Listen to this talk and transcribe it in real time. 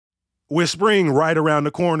With spring right around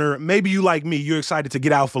the corner, maybe you like me, you're excited to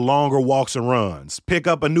get out for longer walks and runs, pick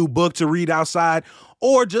up a new book to read outside,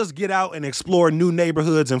 or just get out and explore new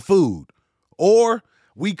neighborhoods and food. Or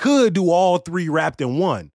we could do all three wrapped in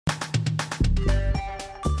one.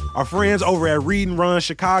 Our friends over at Read and Run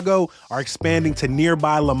Chicago are expanding to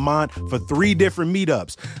nearby Lamont for 3 different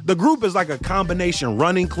meetups. The group is like a combination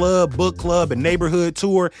running club, book club, and neighborhood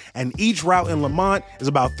tour, and each route in Lamont is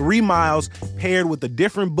about 3 miles paired with a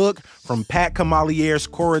different book from Pat Kamalier's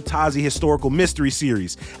Coratazi Historical Mystery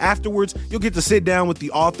Series. Afterwards, you'll get to sit down with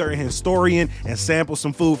the author and historian and sample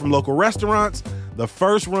some food from local restaurants. The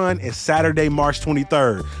first run is Saturday, March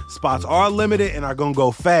 23rd. Spots are limited and are going to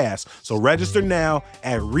go fast, so register now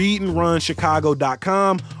at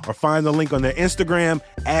readandrunchicago.com or find the link on their Instagram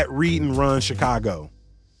at readandrunchicago.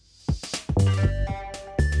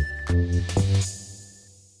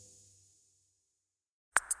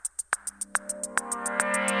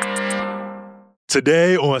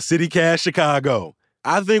 Today on CityCast Chicago,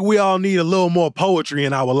 I think we all need a little more poetry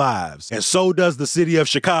in our lives, and so does the city of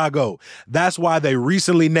Chicago. That's why they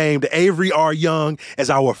recently named Avery R. Young as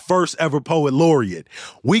our first ever poet laureate.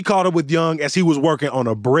 We caught up with Young as he was working on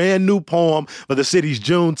a brand new poem for the city's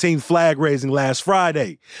Juneteenth flag raising last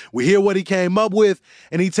Friday. We hear what he came up with,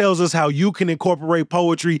 and he tells us how you can incorporate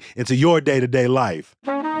poetry into your day-to-day life.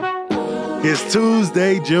 It's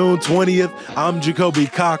Tuesday, June 20th. I'm Jacoby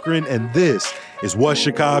Cochran, and this is What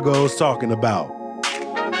Chicago's Talking About.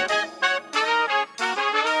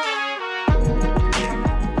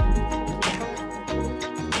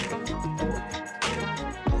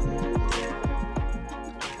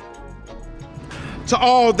 To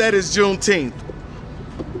all that is Juneteenth,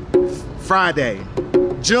 Friday,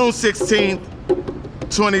 June 16th,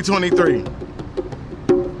 2023.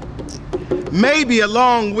 Maybe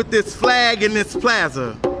along with this flag in this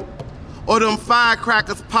plaza, or them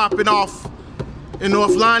firecrackers popping off in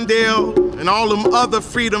North Lawndale and all them other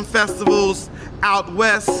freedom festivals out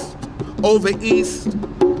west, over east,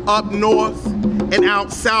 up north, and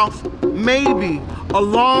out south, maybe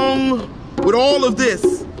along with all of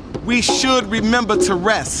this, we should remember to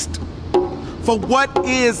rest. For what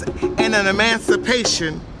is an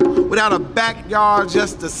emancipation without a backyard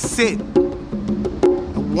just to sit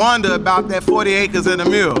and wonder about that 40 acres and a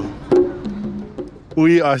mule?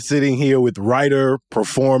 We are sitting here with writer,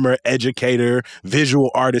 performer, educator,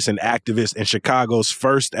 visual artist, and activist, and Chicago's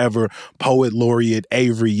first ever poet laureate,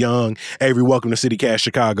 Avery Young. Avery, welcome to CityCast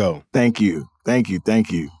Chicago. Thank you.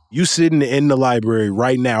 You sitting in the library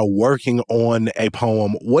right now working on a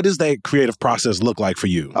poem. What does that creative process look like for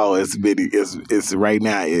you? Oh, it's right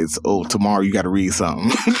now. Tomorrow you got to read something.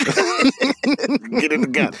 Get it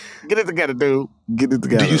together. Dude. Get it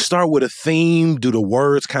together. Do you start with a theme? Do the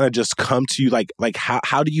words kind of just come to you? Like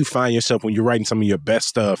how do you find yourself when you're writing some of your best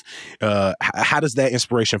stuff? How does that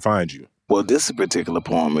inspiration find you? Well, this particular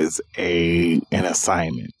poem is an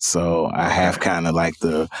assignment. So I have kind of like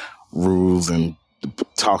the rules and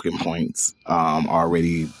talking points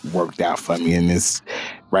already worked out for me. And this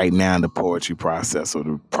right now, the poetry process or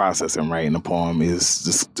the process in writing a poem is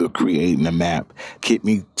just to creating a map, get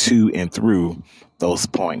me to and through those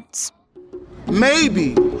points.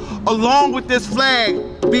 Maybe along with this flag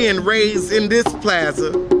being raised in this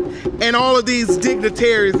plaza and all of these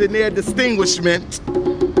dignitaries in their distinguishment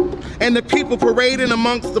and the people parading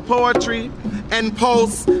amongst the poetry and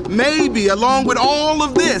posts, maybe along with all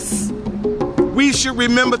of this, we should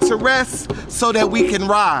remember to rest so that we can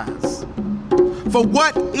rise. For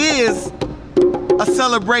what is a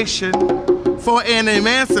celebration for an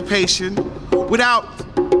emancipation without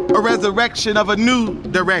a resurrection of a new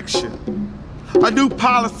direction? A new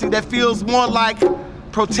policy that feels more like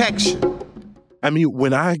protection. I mean,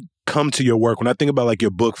 when I come to your work, when I think about like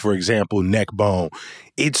your book, for example, Neckbone,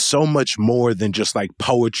 it's so much more than just like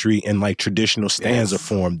poetry in like traditional stanza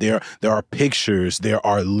form. There are pictures, there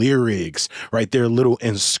are lyrics, right? There are little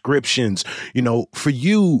inscriptions. You know, for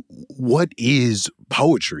you, what is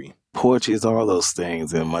poetry? Poetry is all those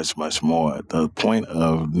things and much, much more. The point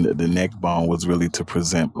of the Neckbone was really to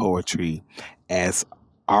present poetry as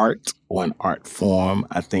art or an art form.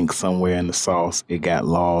 I think somewhere in the sauce it got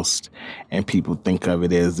lost and people think of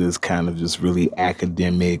it as this kind of just really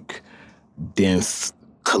academic, dense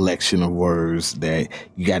collection of words that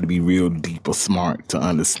you got to be real deep or smart to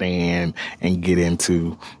understand and get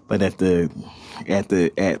into. But at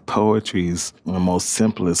poetry's most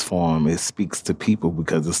simplest form, it speaks to people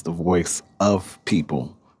because it's the voice of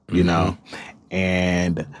people. you know?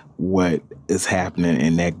 And what is happening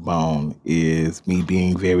in Neckbone is me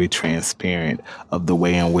being very transparent of the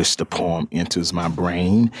way in which the poem enters my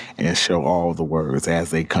brain and show all the words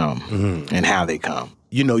as they come and how they come.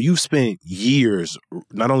 You know, you've spent years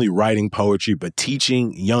not only writing poetry, but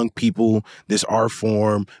teaching young people this art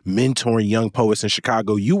form, mentoring young poets in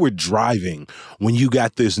Chicago. You were driving when you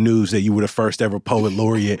got this news that you were the first ever poet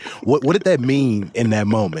laureate. What did that mean in that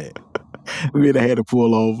moment? We would have had to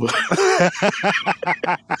pull over.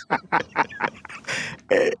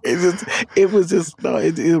 It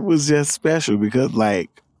was just special because, like,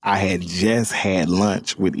 I had just had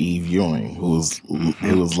lunch with Eve Ewing, who was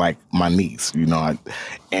like my niece, you know,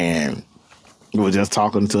 and we were just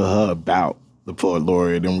talking to her about the poet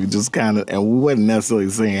laureate, and we just and we wasn't necessarily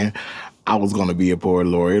saying I was going to be a poet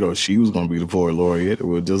laureate or she was going to be the poet laureate.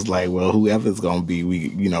 We were just like, well, whoever's going to be,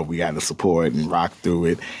 we got to support and rock through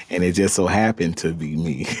it. And it just so happened to be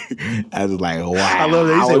me. I was like, wow. I love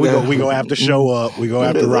that. He said, we going to have to show up. We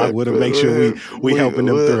going to have to rock with them, make sure we helping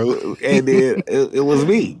them through. And then it was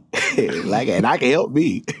me. And I can help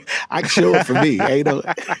me. I can show up for me. You know?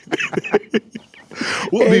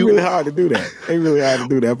 Well, it's really hard to do that. It's really hard to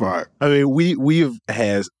do that part. I mean, we've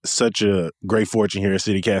had such a great fortune here at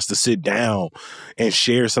CityCast to sit down and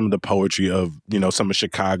share some of the poetry of, you know, some of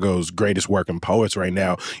Chicago's greatest working poets right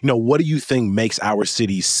now. You know, what do you think makes our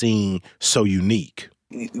city's scene so unique?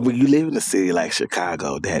 When you live in a city like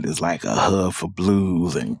Chicago that is like a hub for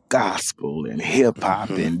blues and gospel and hip-hop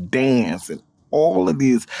and dance and all of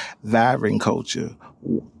these vibrant culture,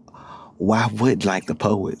 why would like the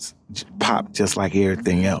poets pop just like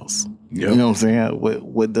everything else? Yep. You know what I'm saying?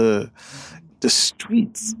 With the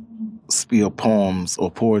streets spill poems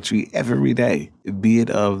or poetry every day, be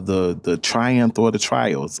it of the triumph or the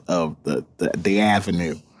trials of the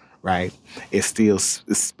avenue, right? It's still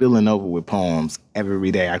spilling over with poems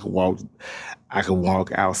every day. I could walk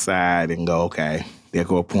outside and go, okay, there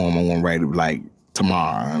go a poem I'm gonna write like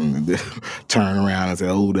tomorrow, and turn around and say,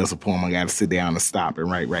 oh, that's a poem I got to sit down and stop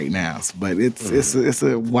and write right now. But it's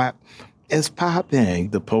popping.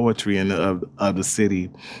 The poetry of the city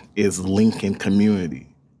is linking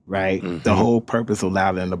community, right? The whole purpose of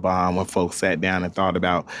Louder Than the Bomb, when folks sat down and thought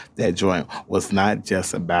about that joint, was not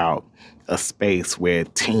just about a space where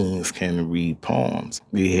teens can read poems.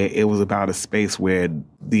 It was about a space where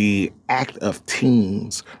the act of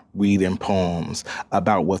teens reading poems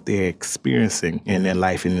about what they're experiencing in their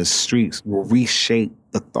life in the streets will reshape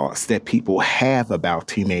the thoughts that people have about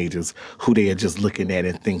teenagers who they are just looking at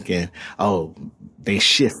and thinking, oh, they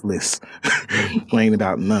shiftless, playing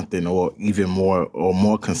about nothing, or even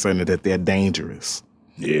more concerned that they're dangerous.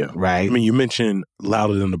 Yeah. Right? I mean, you mentioned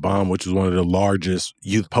Louder Than the Bomb, which is one of the largest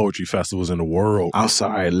youth poetry festivals in the world. I'm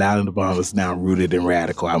sorry, Louder Than the Bomb is now rooted in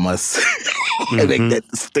Radical. I must make that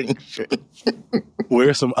distinction. Where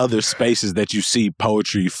are some other spaces that you see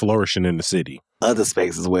poetry flourishing in the city? Other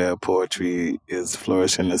spaces where poetry is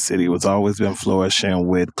flourishing in the city was always been flourishing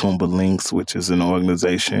with Kumba Links, which is an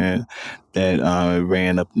organization that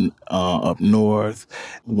ran up north.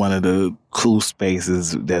 One of the cool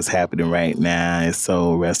spaces that's happening right now is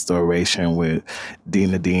Soul Restoration with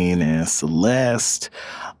Dina Dean and Celeste.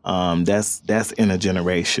 That's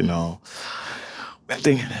intergenerational. I'm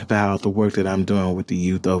thinking about the work that I'm doing with the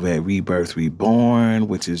youth over at Rebirth Reborn,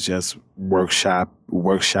 which is just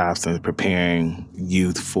workshops and preparing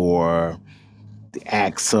youth for the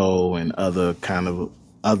AXO and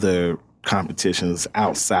other competitions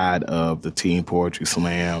outside of the Teen Poetry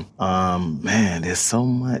Slam. Man, there's so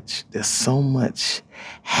much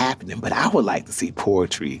happening, but I would like to see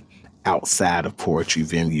poetry outside of poetry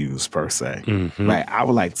venues per se. Right? I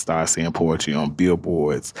would like to start seeing poetry on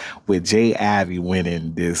billboards. With Jay Ivey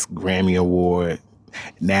winning this Grammy Award,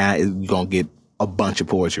 now you're going to get a bunch of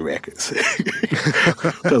poetry records.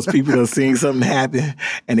 Because people are seeing something happen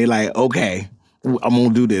and they're like, okay, I'm going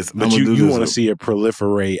to do this. But you want to see it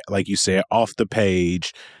proliferate, like you said, off the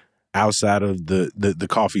page, outside of the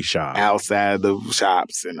coffee shop. Outside the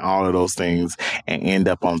shops and all of those things, and end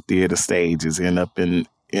up on theater stages, end up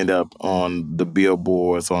on the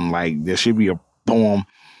billboards, on like, there should be a poem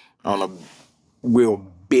on a real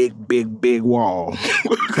big wall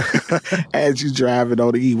as you drive it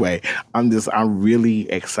on the E-way. I'm really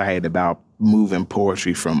excited about moving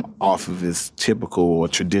poetry from off of its typical or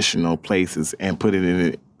traditional places and putting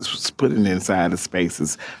it inside of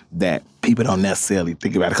spaces that people don't necessarily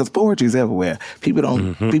think about it. Because poetry is everywhere. People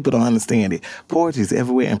don't understand it. Poetry is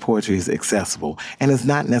everywhere, and poetry is accessible. And it's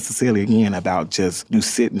not necessarily, again, about just you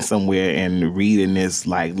sitting somewhere and reading this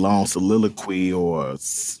like long soliloquy or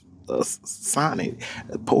a sonnet.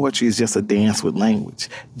 Poetry is just a dance with language.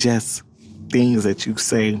 Just things that you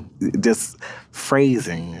say, just phrases,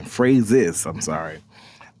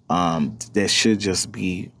 that should just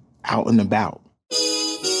be out and about.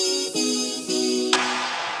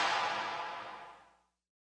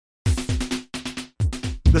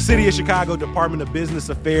 The City of Chicago Department of Business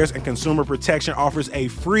Affairs and Consumer Protection offers a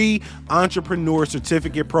free entrepreneur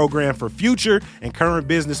certificate program for future and current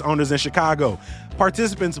business owners in Chicago.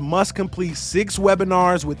 Participants must complete 6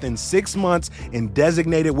 webinars within 6 months in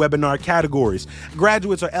designated webinar categories.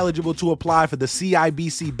 Graduates are eligible to apply for the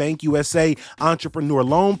CIBC Bank USA Entrepreneur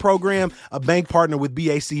Loan Program, a bank partner with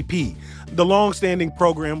BACP. The long-standing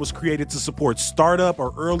program was created to support startup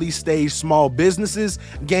or early-stage small businesses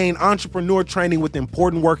gain entrepreneur training with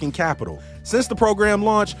important working capital. Since the program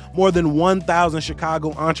launched, more than 1,000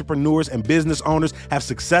 Chicago entrepreneurs and business owners have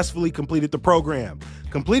successfully completed the program.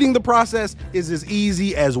 Completing the process is as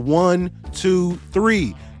easy as 1, 2,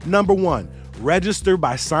 3. Number 1, register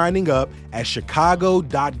by signing up at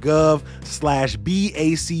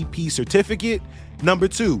chicago.gov/BACP certificate. Number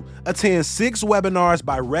 2, attend 6 webinars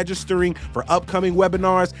by registering for upcoming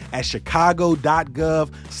webinars at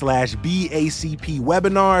chicago.gov/BACP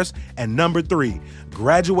webinars. And number 3,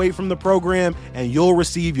 graduate from the program and you'll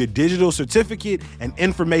receive your digital certificate and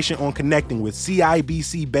information on connecting with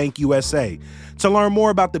CIBC Bank USA. To learn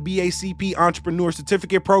more about the BACP Entrepreneur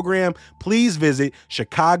Certificate Program, please visit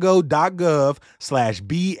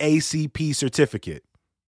chicago.gov/BACP certificate.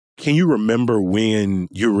 Can you remember when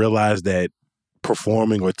you realized that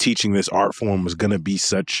performing or teaching this art form was going to be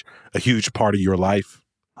such a huge part of your life?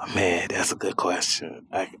 Oh, man, that's a good question.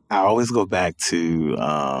 I always go back to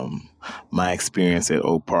my experience at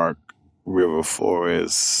Oak Park River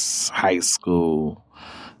Forest High School,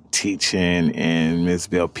 teaching in Ms.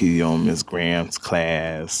 Belpedio and Ms. Graham's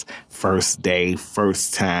class. First day,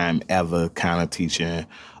 first time ever kind of teaching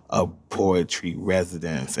a poetry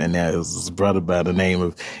residence. And there was this brother by the name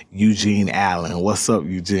of Eugene Allen. What's up,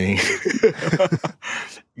 Eugene?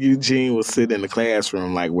 Eugene was sitting in the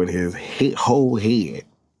classroom like with his whole head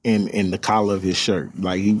in the collar of his shirt.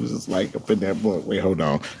 Like he was just like up in that book. Wait, hold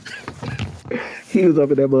on. He was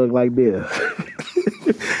up in that book like this.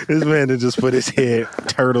 This man had just put his head,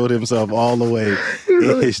 turtled himself all the way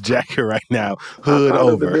in his jacket right now, hood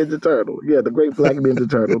over. The Ninja Turtle. Yeah, the great black Ninja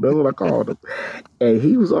Turtle. That's what I called him. And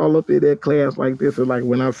he was all up in that class like this. And like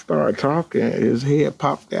when I started talking, his head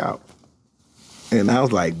popped out. And I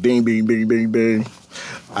was like, ding, ding, ding, ding, ding.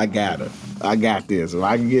 I got it. I got this. If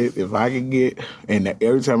I can get, and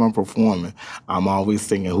every time I'm performing, I'm always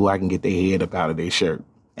thinking who I can get their head up out of their shirt.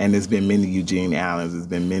 And there's been many Eugene Allens. There's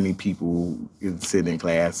been many people who sit in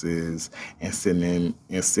classes and sitting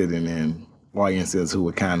in audiences who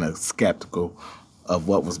were kind of skeptical of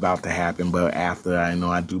what was about to happen. But after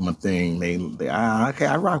I do my thing, they okay,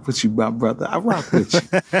 I rock with you, my brother. I rock with you.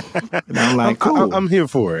 And I'm like, cool. I'm here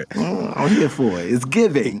for it. I'm here for it. It's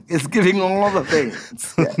giving. It's giving all the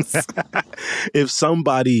things. Yes. If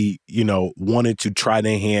somebody, wanted to try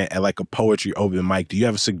their hand at like a poetry open mic, do you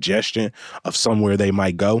have a suggestion of somewhere they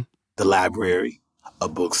might go? The library, a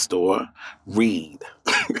bookstore, read.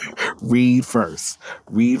 Read first.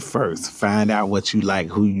 Find out what you like,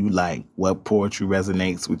 who you like, what poetry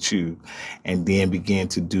resonates with you, and then begin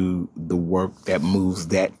to do the work that moves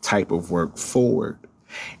that type of work forward.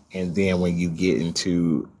 And then when you get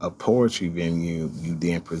into a poetry venue, you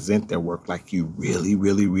then present their work like you really,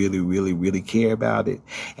 really, really, really, really care about it.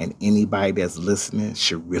 And anybody that's listening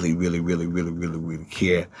should really, really, really, really, really, really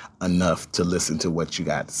care enough to listen to what you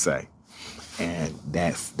got to say. And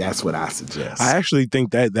that's what I suggest. I actually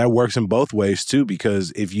think that works in both ways, too,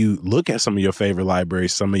 because if you look at some of your favorite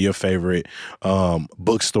libraries, some of your favorite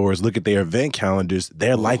bookstores, look at their event calendars,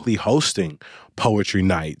 they're likely hosting poetry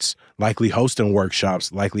nights, likely hosting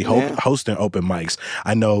workshops, likely hosting open mics.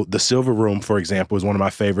 I know the Silver Room, for example, is one of my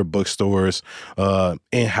favorite bookstores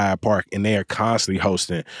in Hyde Park, and they are constantly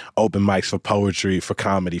hosting open mics for poetry, for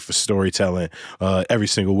comedy, for storytelling every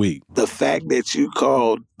single week. The fact that you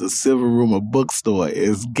called the Silver Room a bookstore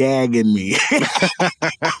is gagging me.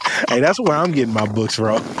 Hey, that's where I'm getting my books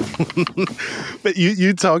from. But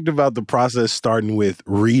you talked about the process starting with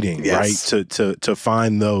reading, yes, right? To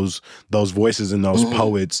find those voices and those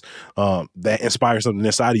poets that inspire something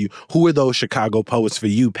inside of you. Who are those Chicago poets for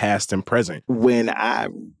you, past and present? When I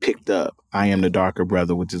picked up I Am the Darker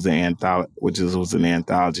Brother, which was an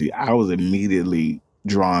anthology, I was immediately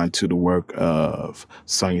drawn to the work of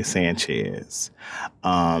Sonia Sanchez.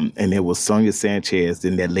 And it was Sonia Sanchez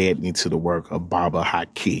then that led me to the work of Baba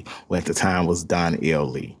Haki, who at the time was Don L.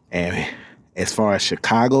 Lee. And as far as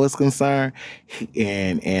Chicago is concerned,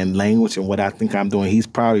 and language and what I think I'm doing, he's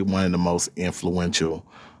probably one of the most influential,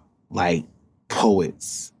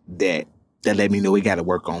 poets that that let me know it got to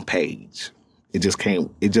work on page. It just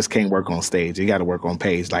can't work on stage. It got to work on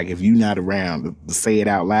page. Like if you're not around to say it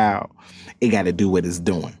out loud, it got to do what it's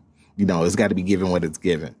doing. It's got to be given what it's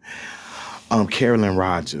given. Carolyn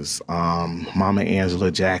Rogers, Mama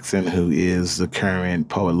Angela Jackson, who is the current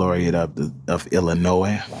poet laureate of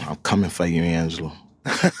Illinois. I'm coming for you, Angela.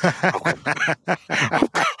 I'm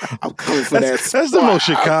coming for that spot. That's the most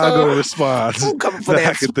Chicago response. I'm coming for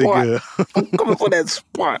that spot. I'm coming for that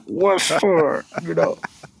spot. What's for?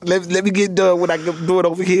 Let me get done when I can do it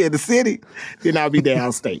over here in the city. Then I'll be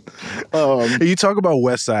downstate. You talk about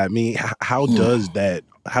West Side. I mean, how does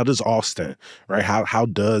Austin, right? How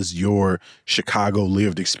does your Chicago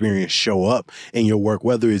lived experience show up in your work,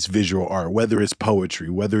 whether it's visual art, whether it's poetry,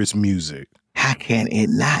 whether it's music? How can it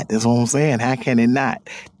not? That's what I'm saying. How can it not?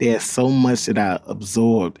 There's so much that I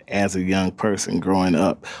absorbed as a young person growing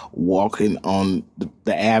up, walking on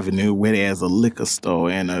the avenue where there's a liquor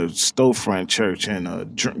store and a storefront church and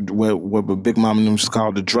what Big Mama used to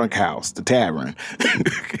call the drunk house, the tavern,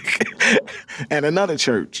 and another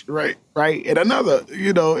church, right, and another,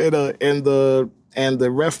 and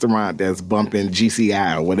the restaurant that's bumping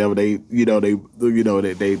GCI or whatever they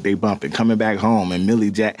bumping, coming back home, and Millie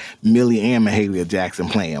and Mahalia Jackson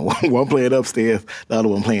playing. One playing upstairs, the other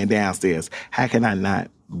one playing downstairs. How can I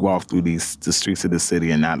not walk through the streets of the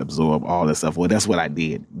city and not absorb all that stuff? Well, that's what I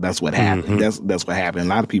did. That's what happened. That's what happened. A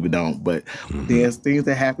lot of people don't, but there's things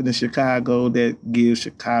that happen in Chicago that give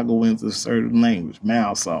Chicagoans a certain language,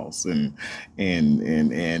 mouth sauce and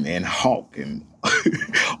hawk and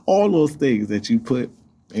all those things that you put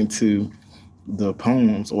into the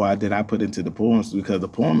poems, or that I put into the poems, because the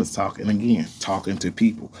poem is talking to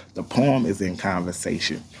people. The poem is in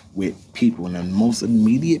conversation with people, and the most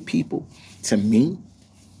immediate people to me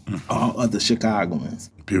are other Chicagoans.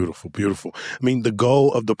 Beautiful, beautiful. I mean, the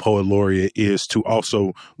goal of the Poet Laureate is to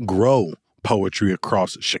also grow poetry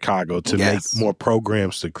across Chicago, to make more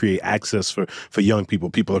programs, to create access for young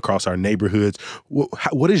people across our neighborhoods.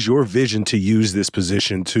 What is your vision to use this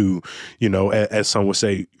position to, as some would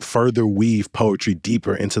say, further weave poetry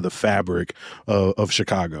deeper into the fabric of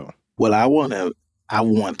Chicago? Well, I want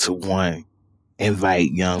to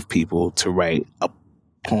invite young people to write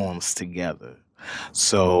poems together.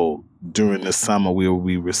 So during the summer, we will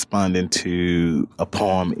be responding to a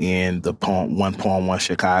poem in the One Poem, One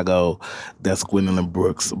Chicago. That's Gwendolyn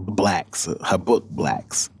Brooks' Blacks, her book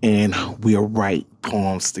Blacks. And we'll write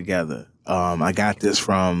poems together. I got this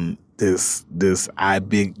from this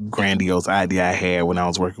big grandiose idea I had when I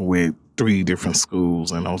was working with 3 different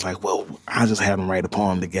schools, and I was like, well, I'll just have them write a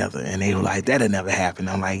poem together. And they were like, that'll never happen.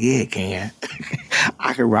 I'm like, yeah, it can.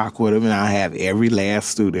 I can rock with them, and I'll have every last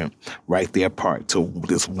student write their part to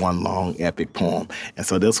this one long epic poem. And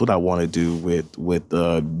so that's what I want to do with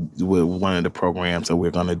one of the programs that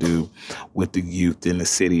we're going to do with the youth in the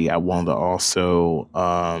city. I want to also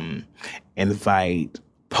invite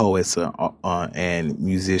poets and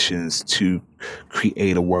musicians to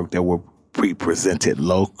create a work that will be presented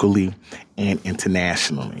locally and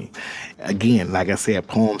internationally. Again, like I said,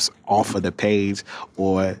 poems off of the page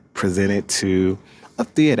or presented to a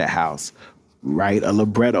theater house, write a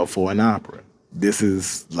libretto for an opera. This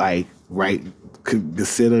is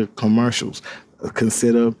consider commercials.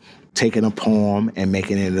 Consider taking a poem and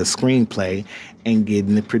making it a screenplay and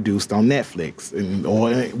getting it produced on Netflix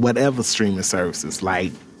or whatever streaming services.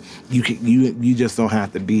 Like you just don't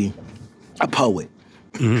have to be a poet.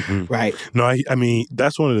 Right. No, I mean,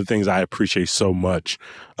 that's one of the things I appreciate so much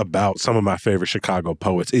about some of my favorite Chicago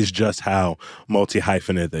poets is just how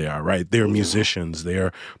multi-hyphenate they are, right? They're musicians,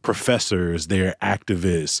 they're professors, they're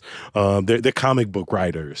activists, they're comic book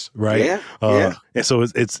writers, right? Yeah. And so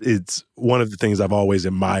it's one of the things I've always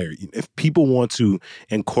admired. If people want to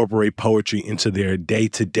incorporate poetry into their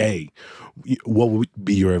day-to-day, what would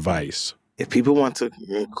be your advice? If people want to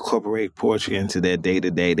incorporate poetry into their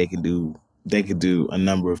day-to-day, they can do a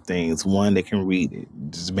number of things. One, they can read it.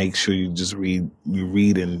 Just make sure you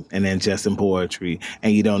read and ingest in poetry.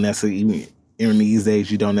 And you don't necessarily, even in these days,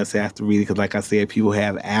 you don't necessarily have to read it because, like I said, people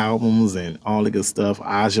have albums and all the good stuff.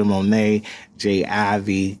 Aja Monet, Jay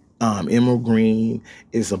Ivy, Emerald Green.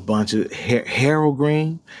 It's a bunch of Harold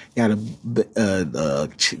Green. Got a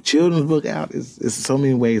children's book out. It's so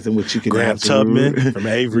many ways in which you can grab Tubman from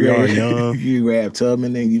Avery R. Young. You grab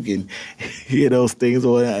Tubman and you can hear those things,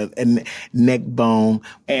 or a neck bone.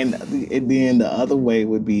 And then the other way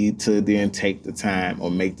would be to then take the time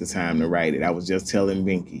or make the time to write it. I was just telling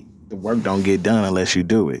Binky, the work don't get done unless you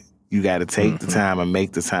do it. You got to take the time and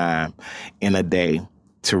make the time in a day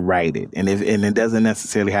to write it. And it doesn't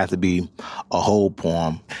necessarily have to be a whole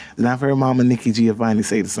poem. And I've heard Mama Nikki Giovanni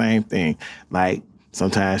say the same thing. Like,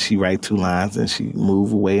 Sometimes she write 2 lines and she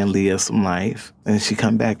move away and live some life. And she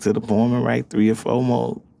come back to the poem and write 3 or 4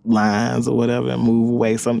 more lines or whatever and move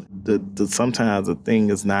away. Sometimes the thing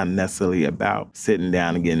is not necessarily about sitting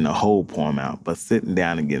down and getting the whole poem out, but sitting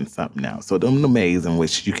down and getting something out. So them are the ways in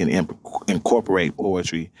which you can incorporate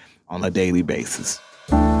poetry on a daily basis.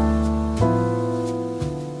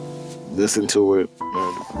 Listen to it,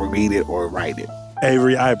 read it, or write it.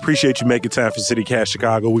 Avery, I appreciate you making time for CityCast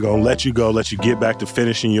Chicago. We're going to let you go, let you get back to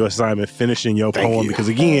finishing your assignment, finishing your poem, because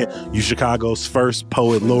again, you Chicago's first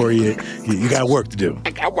poet laureate. You got work to do.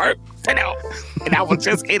 I got work to do. And I was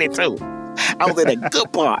just in it too. I was in that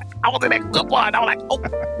good part. I was like, oh,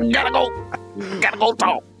 gotta go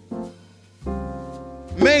talk.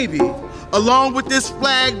 Maybe, along with this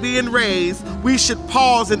flag being raised, we should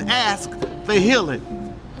pause and ask for healing.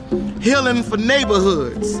 Healing for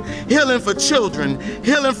neighborhoods, healing for children,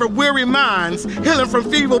 healing for weary minds, healing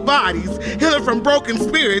from feeble bodies, healing from broken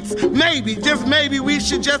spirits. Maybe, just maybe, we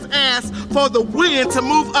should just ask for the wind to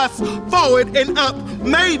move us forward and up.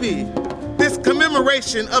 Maybe this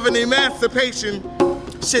commemoration of an emancipation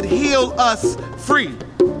should heal us free,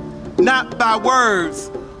 not by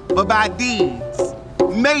words, but by deeds.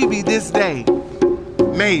 Maybe this day,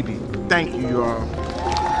 maybe. Thank you, you all.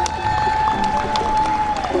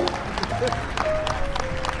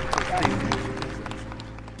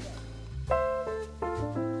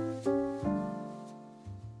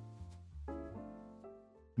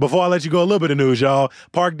 Before I let you go, a little bit of news, y'all.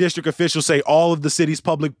 Park District officials say all of the city's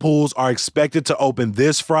public pools are expected to open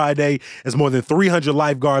this Friday as more than 300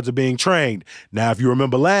 lifeguards are being trained. Now, if you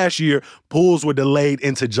remember last year, pools were delayed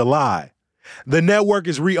into July. The network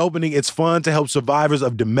is reopening its fund to help survivors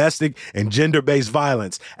of domestic and gender-based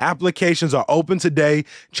violence. Applications are open today.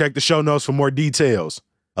 Check the show notes for more details.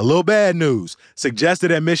 A little bad news. Suggested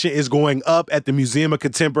admission is going up at the Museum of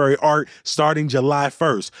Contemporary Art starting July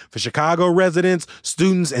 1st. For Chicago residents,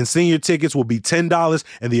 students, and senior tickets will be $10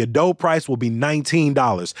 and the adult price will be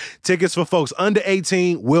 $19. Tickets for folks under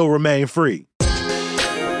 18 will remain free.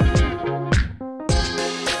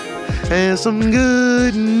 And some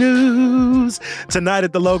good news. Tonight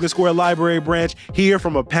at the Logan Square Library Branch, hear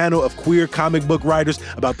from a panel of queer comic book writers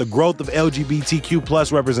about the growth of LGBTQ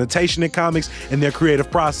plus representation in comics and their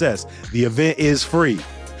creative process. The event is free.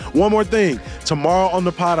 One more thing. Tomorrow on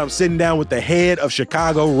the pod, I'm sitting down with the head of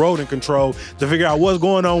Chicago Rodent Control to figure out what's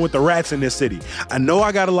going on with the rats in this city. I know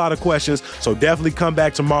I got a lot of questions, so definitely come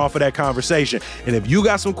back tomorrow for that conversation. And if you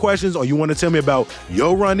got some questions or you want to tell me about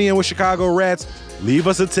your run-in with Chicago rats, leave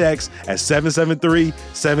us a text at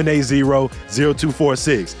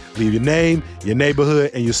 773-780-0246. Leave your name, your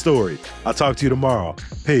neighborhood, and your story. I'll talk to you tomorrow.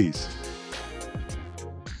 Peace.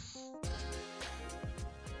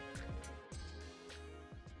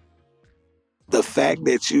 The fact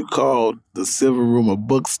that you called the Silver Room a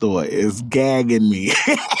bookstore is gagging me.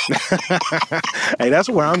 Hey, that's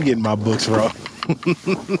where I'm getting my books from.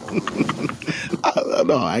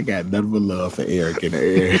 No, I got nothing but love for Eric and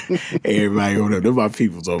everybody over there. They're my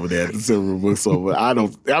peoples over there at the Silver Room bookstore. But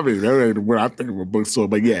that ain't what I think of a bookstore.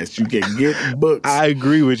 But yes, you can get books. I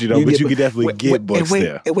agree with you, though, but you can definitely get books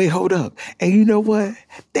there. Wait, hold up. And you know what?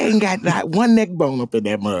 They ain't got not one neck bone up in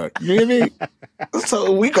that mug. You hear me?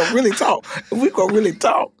 So we gonna really talk.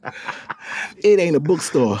 It ain't a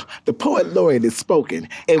bookstore. The poet laureate is spoken.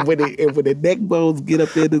 And when the neck bones get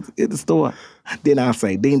up in the store, then I'll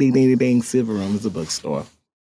say, ding, ding, ding, ding, Silver Room is a bookstore.